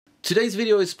Today's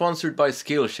video is sponsored by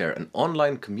Skillshare, an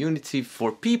online community for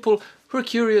people who are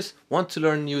curious, want to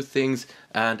learn new things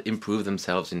and improve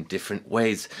themselves in different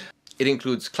ways. It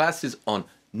includes classes on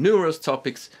numerous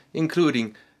topics,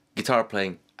 including guitar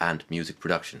playing and music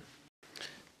production.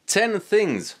 10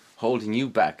 things holding you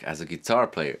back as a guitar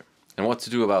player and what to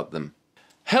do about them.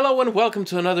 Hello and welcome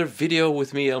to another video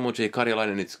with me, Elmo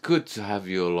Karjalainen. It's good to have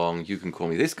you along. You can call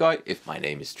me this guy if my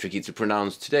name is tricky to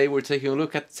pronounce. Today we're taking a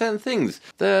look at 10 things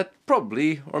that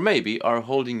probably or maybe are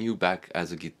holding you back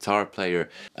as a guitar player.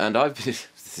 And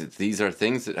these are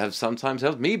things that have sometimes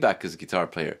held me back as a guitar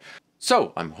player.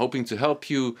 So I'm hoping to help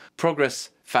you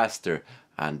progress faster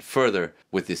and further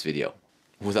with this video.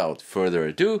 Without further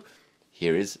ado,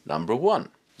 here is number 1.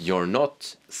 You're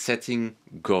not setting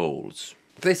goals.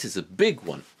 This is a big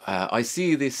one. I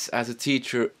see this as a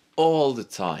teacher all the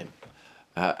time.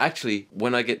 Actually,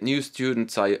 when I get new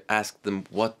students, I ask them,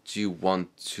 what do you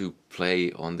want to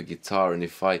play on the guitar? And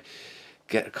if I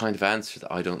get a kind of answer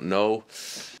that I don't know,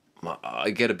 I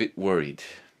get a bit worried.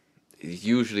 It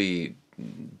usually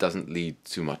doesn't lead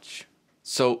to much.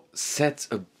 So set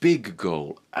a big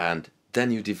goal and then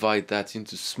you divide that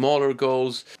into smaller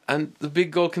goals. And the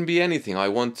big goal can be anything. I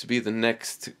want to be the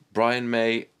next Brian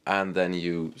May. And then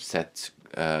you set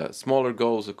smaller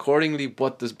goals accordingly.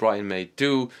 What does Brian May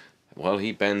do? Well,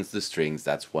 he bends the strings.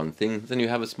 That's one thing. Then you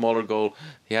have a smaller goal.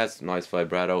 He has nice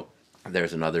vibrato.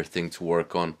 There's another thing to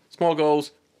work on. Small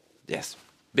goals, yes.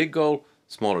 Big goal,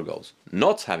 smaller goals.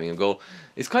 Not having a goal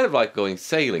is kind of like going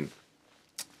sailing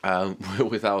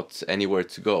without anywhere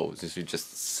to go. Since you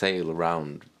just sail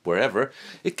around wherever.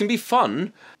 It can be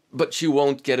fun, but you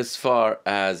won't get as far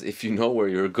as if you know where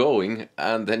you're going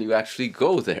and then you actually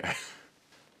go there.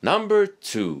 Number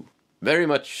 2. Very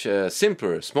much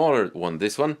simpler, smaller one,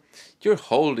 this one. You're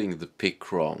holding the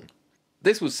pick wrong.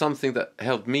 This was something that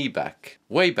held me back,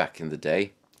 way back in the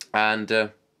day. And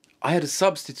I had a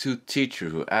substitute teacher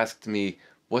who asked me,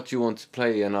 what do you want to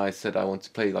play? And I said, I want to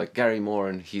play like Gary Moore.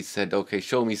 And he said, okay,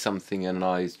 show me something. And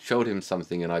I showed him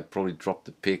something and I probably dropped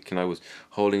the pick and I was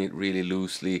holding it really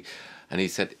loosely. And he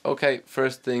said, okay,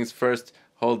 first things first,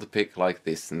 hold the pick like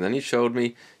this. And then he showed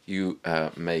me, you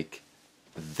make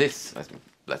this.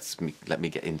 Let me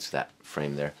get into that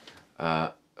frame there.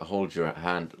 Hold your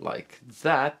hand like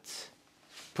that.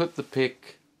 Put the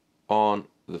pick on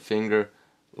the finger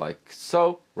like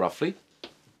so, roughly.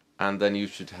 And then you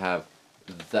should have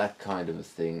that kind of a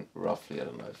thing, roughly. I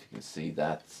don't know if you can see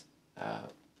that.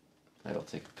 I'll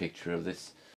take a picture of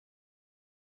this.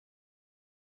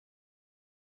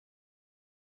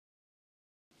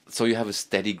 So you have a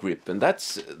steady grip, and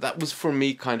that was for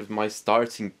me kind of my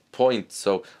starting point.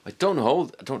 So I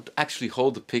don't actually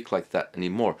hold the pick like that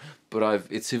anymore, but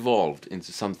it's evolved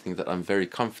into something that I'm very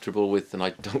comfortable with, and I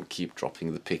don't keep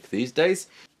dropping the pick these days.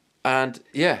 And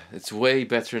yeah, it's way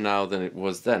better now than it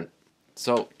was then.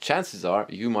 So chances are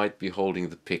you might be holding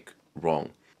the pick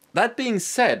wrong. That being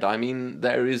said, I mean,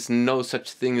 there is no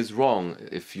such thing as wrong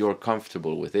if you're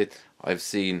comfortable with it. I've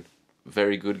seen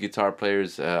very good guitar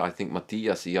players. I think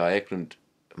Mattias I. Eklund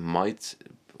might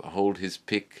hold his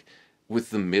pick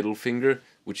with the middle finger,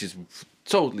 which is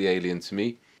totally alien to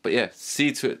me. But yeah,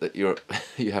 see to it that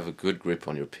you have a good grip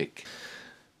on your pick.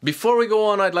 Before we go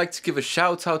on, I'd like to give a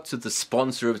shout out to the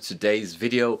sponsor of today's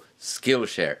video,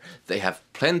 Skillshare. They have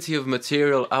plenty of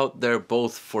material out there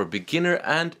both for beginner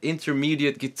and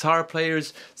intermediate guitar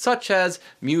players, such as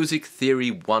Music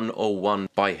Theory 101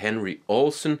 by Henry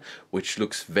Olsen, which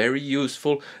looks very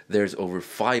useful. There's over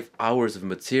 5 hours of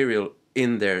material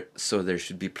in there, so there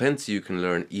should be plenty you can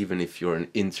learn even if you're an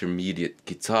intermediate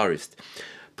guitarist.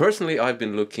 Personally, I've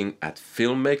been looking at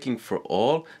Filmmaking for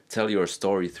All, Tell Your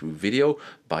Story Through Video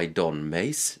by Don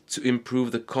Mace to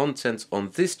improve the content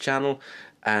on this channel,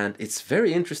 and it's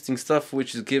very interesting stuff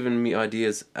which has given me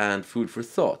ideas and food for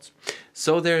thought.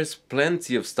 So there's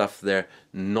plenty of stuff there,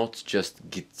 not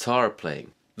just guitar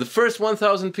playing. The first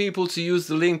 1,000 people to use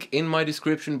the link in my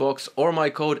description box or my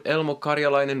code Elmo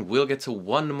Karjalainen will get a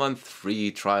 1-month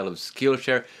free trial of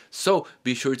Skillshare, so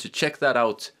be sure to check that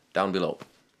out down below.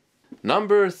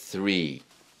 Number 3.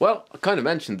 Well, I kind of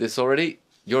mentioned this already.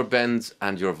 Your bends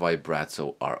and your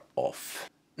vibrato are off.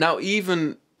 Now,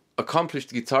 even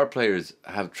accomplished guitar players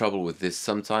have trouble with this.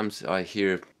 Sometimes I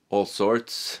hear all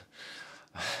sorts.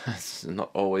 It's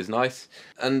not always nice.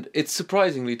 And it's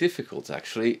surprisingly difficult,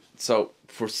 actually. So,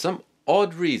 for some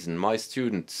odd reason, my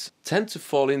students tend to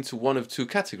fall into one of two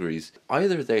categories.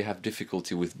 Either they have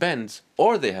difficulty with bends,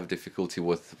 or they have difficulty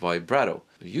with vibrato.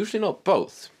 Usually not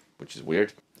both, which is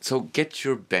weird. So get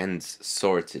your bends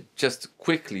sorted. Just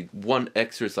quickly, one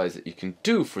exercise that you can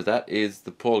do for that is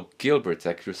the Paul Gilbert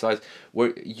exercise,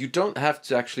 where you don't have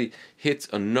to actually hit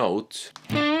a note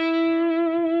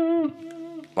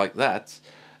like that.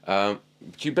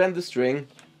 You bend the string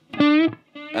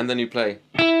and then you play.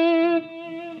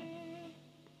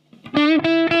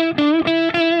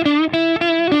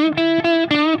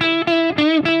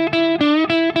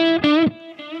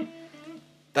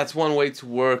 That's one way to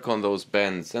work on those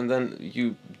bends, and then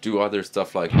you do other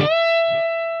stuff like...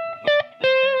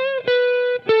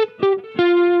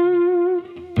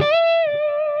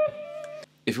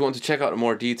 If you want to check out a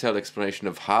more detailed explanation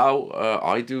of how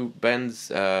I do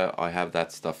bends, I have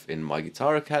that stuff in my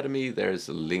Guitar Academy. There's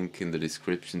a link in the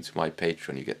description to my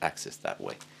Patreon. You get access that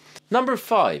way. Number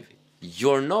 5.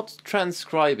 You're not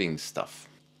transcribing stuff.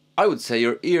 I would say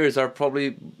your ears are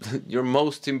probably your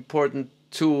most important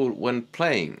tool when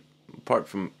playing, apart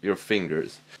from your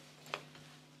fingers.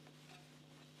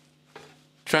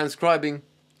 Transcribing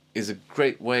is a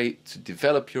great way to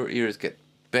develop your ears, get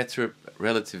better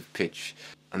relative pitch,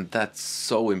 and that's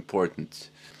so important.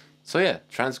 So yeah,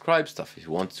 transcribe stuff if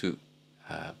you want to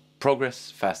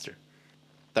progress faster.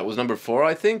 That was number 4,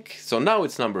 I think. So now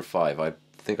it's number 5. I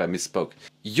think I misspoke.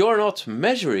 You're not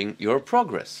measuring your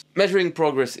progress. Measuring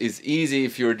progress is easy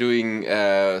if you're doing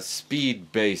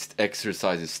speed-based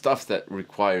exercises, stuff that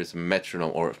requires a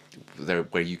metronome, or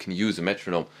where you can use a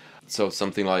metronome. So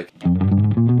something like...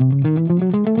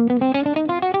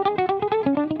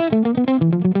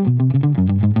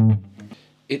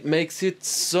 It makes it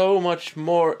so much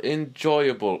more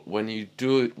enjoyable when you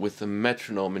do it with a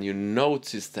metronome and you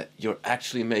notice that you're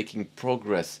actually making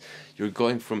progress. You're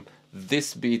going from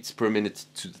this beats per minute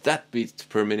to that beats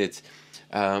per minute.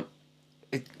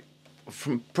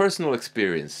 From personal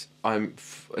experience,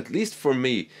 at least for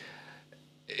me,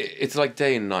 it's like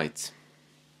day and night.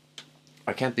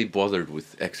 I can't be bothered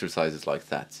with exercises like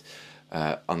that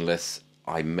unless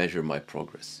I measure my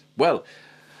progress. Well,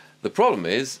 the problem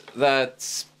is that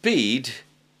speed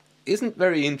isn't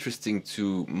very interesting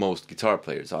to most guitar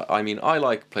players. I mean, I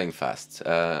like playing fast.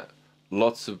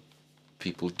 Lots of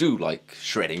people do like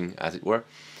shredding, as it were.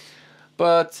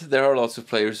 But there are lots of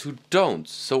players who don't.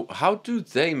 So how do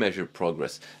they measure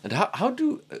progress? And how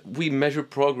do we measure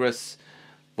progress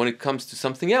when it comes to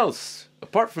something else,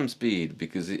 apart from speed?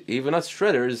 Because even us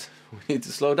shredders, we need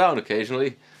to slow down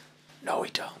occasionally. No, we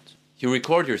don't. You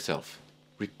record yourself.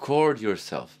 Record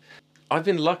yourself. I've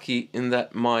been lucky in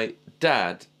that my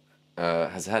dad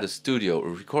has had a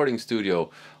recording studio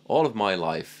all of my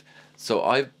life. So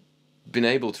I've been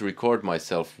able to record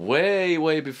myself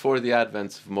way before the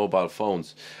advent of mobile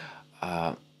phones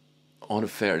on a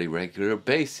fairly regular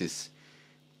basis.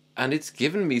 And it's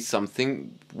given me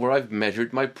something where I've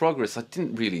measured my progress. I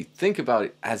didn't really think about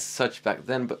it as such back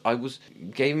then, but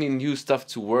gave me new stuff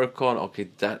to work on. Okay,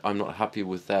 that I'm not happy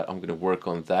with that. I'm going to work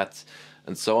on that,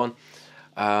 and so on.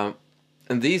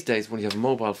 And these days, when you have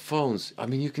mobile phones, I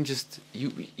mean, you can just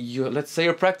let's say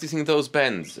you're practicing those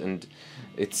bends, and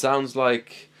it sounds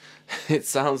like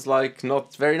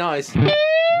not very nice.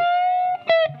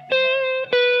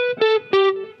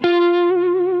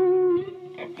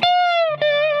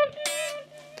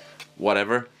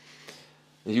 Whatever.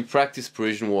 You practice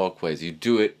Parisian walkways. You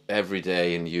do it every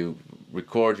day, and you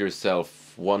record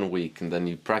yourself 1 week, and then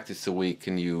you practice a week,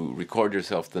 and you record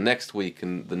yourself the next week,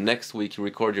 and the next week you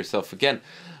record yourself again.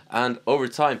 And over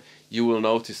time, you will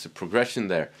notice a progression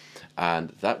there, and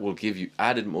that will give you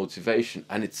added motivation.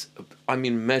 And it's, I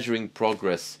mean, measuring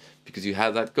progress, because you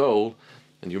have that goal,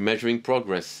 and you're measuring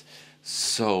progress.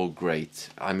 So great.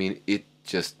 I mean, it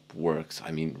just works. I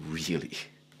mean, really.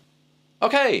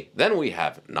 Okay, then we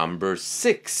have number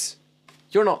 6.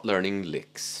 You're not learning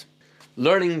licks.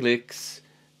 Learning licks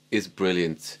is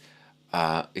brilliant.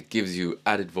 It gives you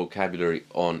added vocabulary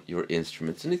on your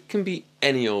instruments, and it can be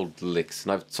any old licks.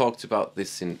 And I've talked about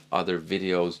this in other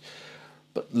videos,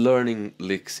 but learning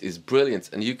licks is brilliant.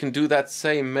 And you can do that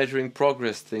same measuring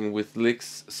progress thing with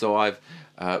licks. So I've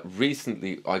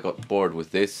recently I got bored with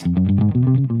this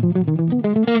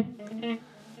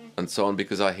and so on,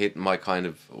 because I hit my kind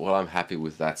of, well, I'm happy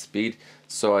with that speed.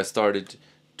 So I started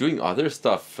doing other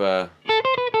stuff.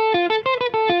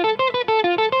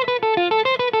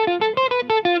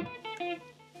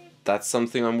 That's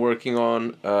something I'm working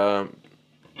on.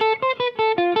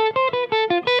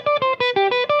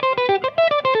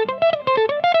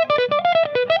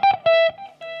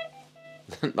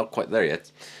 Not quite there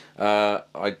yet.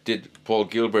 I did Paul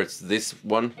Gilbert's this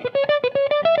one.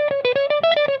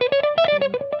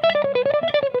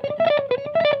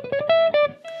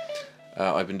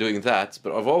 I've been doing that,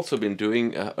 but I've also been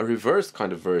doing a reversed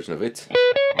kind of version of it.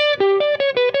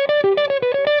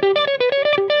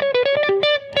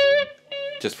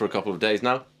 just for a couple of days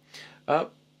now.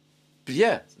 But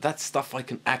yeah, that's stuff I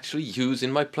can actually use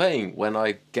in my playing when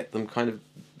I get them kind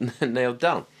of nailed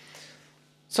down.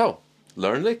 So,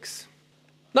 learn licks.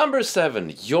 Number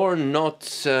 7, you're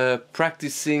not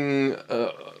practicing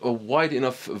a wide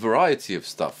enough variety of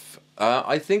stuff.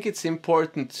 I think it's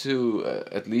important to,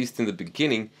 at least in the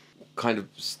beginning, kind of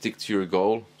stick to your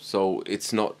goal, so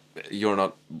you're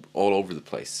not all over the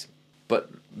place. But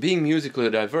being musically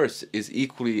diverse is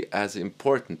equally as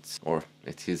important, or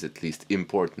it is at least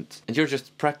important. And you're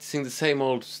just practicing the same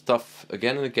old stuff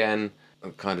again and again,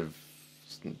 and kind of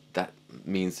that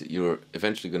means that you're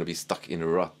eventually going to be stuck in a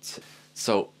rut.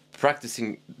 So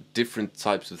practicing different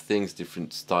types of things,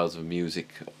 different styles of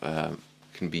music,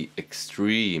 can be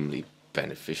extremely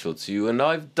beneficial to you. And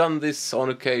I've done this on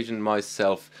occasion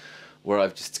myself, where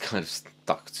I've just kind of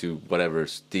stuck to whatever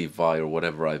Steve Vai or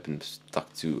whatever I've been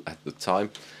stuck to at the time.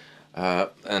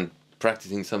 And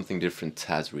practicing something different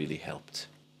has really helped.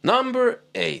 Number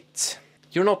 8,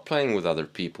 you're not playing with other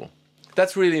people.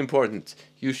 That's really important.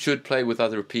 You should play with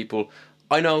other people.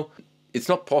 I know it's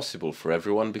not possible for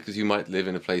everyone, because you might live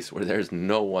in a place where there's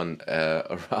no one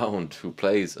around who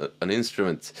plays an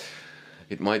instrument.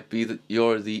 It might be that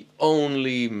you're the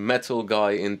only metal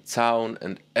guy in town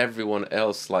and everyone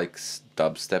else likes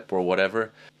dubstep or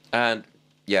whatever. And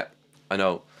yeah, I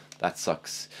know, that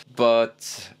sucks.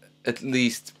 But at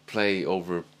least play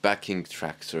over backing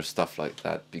tracks or stuff like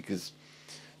that, because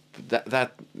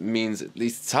that means at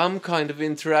least some kind of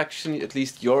interaction. At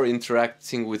least you're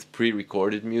interacting with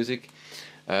pre-recorded music.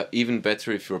 Even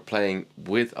better if you're playing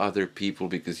with other people,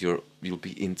 because you'll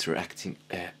be interacting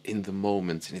in the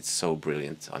moment, and it's so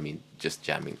brilliant. I mean, just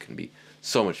jamming can be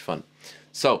so much fun.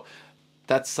 So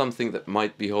that's something that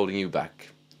might be holding you back,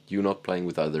 you not playing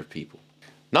with other people.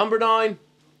 Number 9,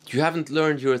 you haven't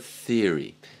learned your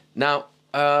theory. Now,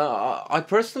 I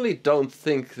personally don't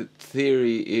think that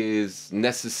theory is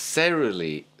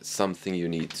necessarily something you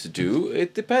need to do.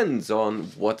 It depends on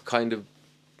what kind of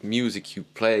music you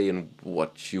play and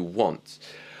what you want.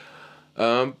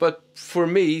 But for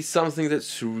me, something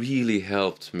that's really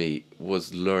helped me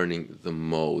was learning the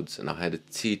modes. And I had a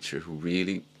teacher who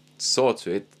really saw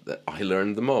to it that I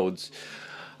learned the modes.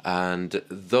 And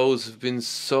those have been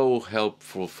so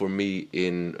helpful for me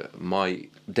in my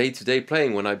day-to-day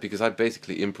playing, because I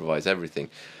basically improvise everything.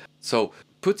 So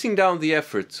putting down the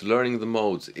effort, learning the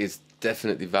modes is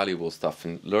definitely valuable stuff,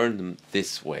 and learn them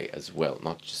this way as well,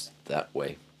 not just that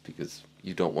way, because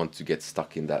you don't want to get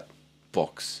stuck in that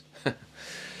box.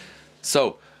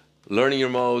 So learning your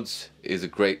modes is a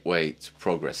great way to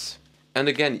progress. And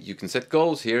again, you can set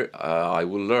goals here. I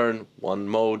will learn 1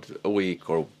 mode a week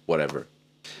or whatever.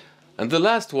 And the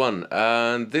last one,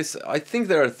 and this, I think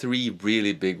there are 3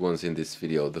 really big ones in this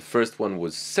video. The first one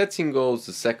was setting goals,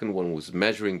 the second one was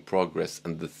measuring progress,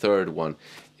 and the third one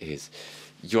is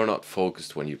you're not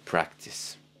focused when you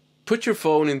practice. Put your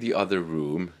phone in the other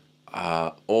room,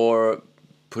 or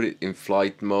put it in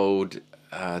flight mode,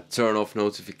 turn off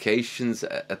notifications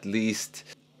at least,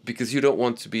 because you don't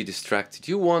want to be distracted.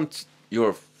 You want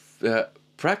your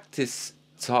practice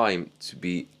time to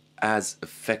be as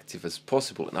effective as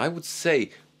possible. And I would say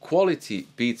quality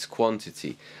beats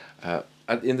quantity.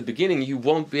 In the beginning, you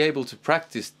won't be able to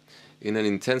practice in an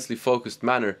intensely focused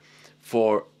manner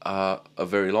for a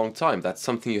very long time. That's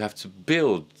something you have to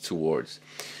build towards.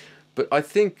 But I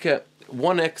think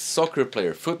one ex-soccer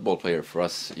player, football player for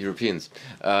us Europeans,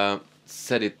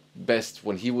 said it best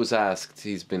when he was asked,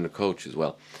 he's been a coach as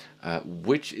well,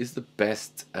 which is the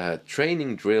best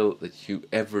training drill that you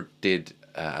ever did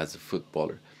as a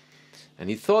footballer? And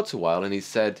he thought a while and he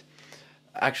said,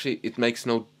 actually, it makes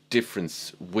no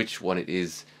difference which one it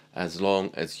is, as long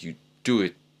as you do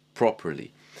it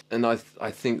properly. And I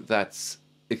think that's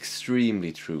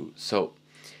extremely true. So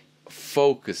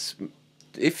focus.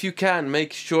 If you can,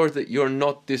 make sure that you're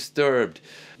not disturbed,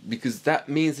 because that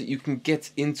means that you can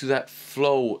get into that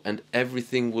flow, and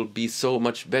everything will be so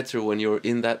much better when you're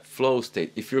in that flow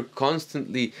state. If you're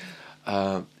constantly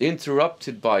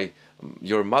interrupted by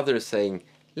your mother saying,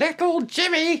 "Little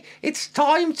Jimmy, it's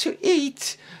time to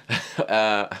eat,"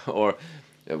 or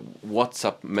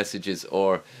WhatsApp messages,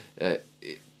 or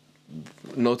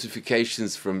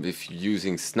notifications from if you're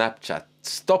using Snapchat,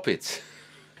 stop it.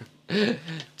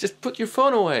 Just put your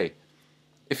phone away.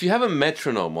 If you have a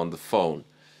metronome on the phone,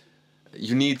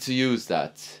 you need to use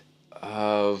that.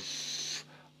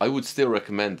 I would still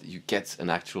recommend that you get an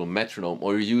actual metronome,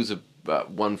 or you use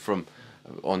one from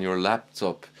on your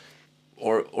laptop,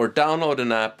 or download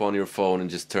an app on your phone and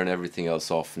just turn everything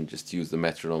else off and just use the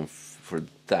metronome for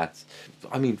that.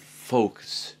 I mean,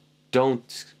 focus.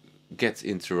 Don't get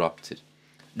interrupted.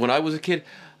 When I was a kid,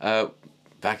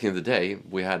 back in the day,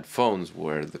 we had phones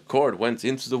where the cord went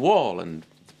into the wall and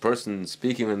the person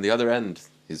speaking on the other end,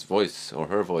 his voice or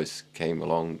her voice came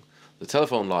along the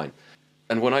telephone line.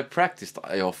 And when I practiced,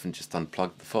 I often just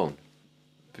unplugged the phone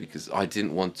because I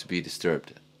didn't want to be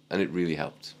disturbed, and it really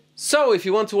helped. So if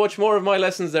you want to watch more of my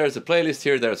lessons, there's a playlist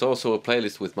here. There's also a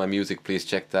playlist with my music. Please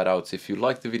check that out. If you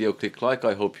liked the video, click like.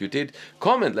 I hope you did.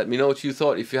 Comment, let me know what you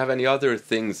thought. If you have any other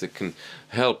things that can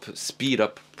help speed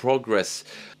up progress.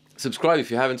 Subscribe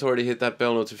if you haven't already, hit that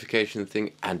bell notification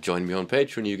thing, and join me on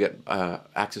Patreon. You get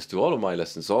access to all of my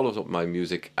lessons, all of my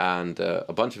music, and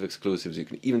a bunch of exclusives. You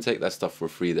can even take that stuff for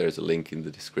free. There's a link in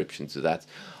the description to that.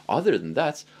 Other than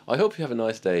that, I hope you have a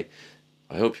nice day.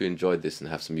 I hope you enjoyed this and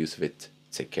have some use of it.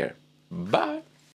 Take care. Bye.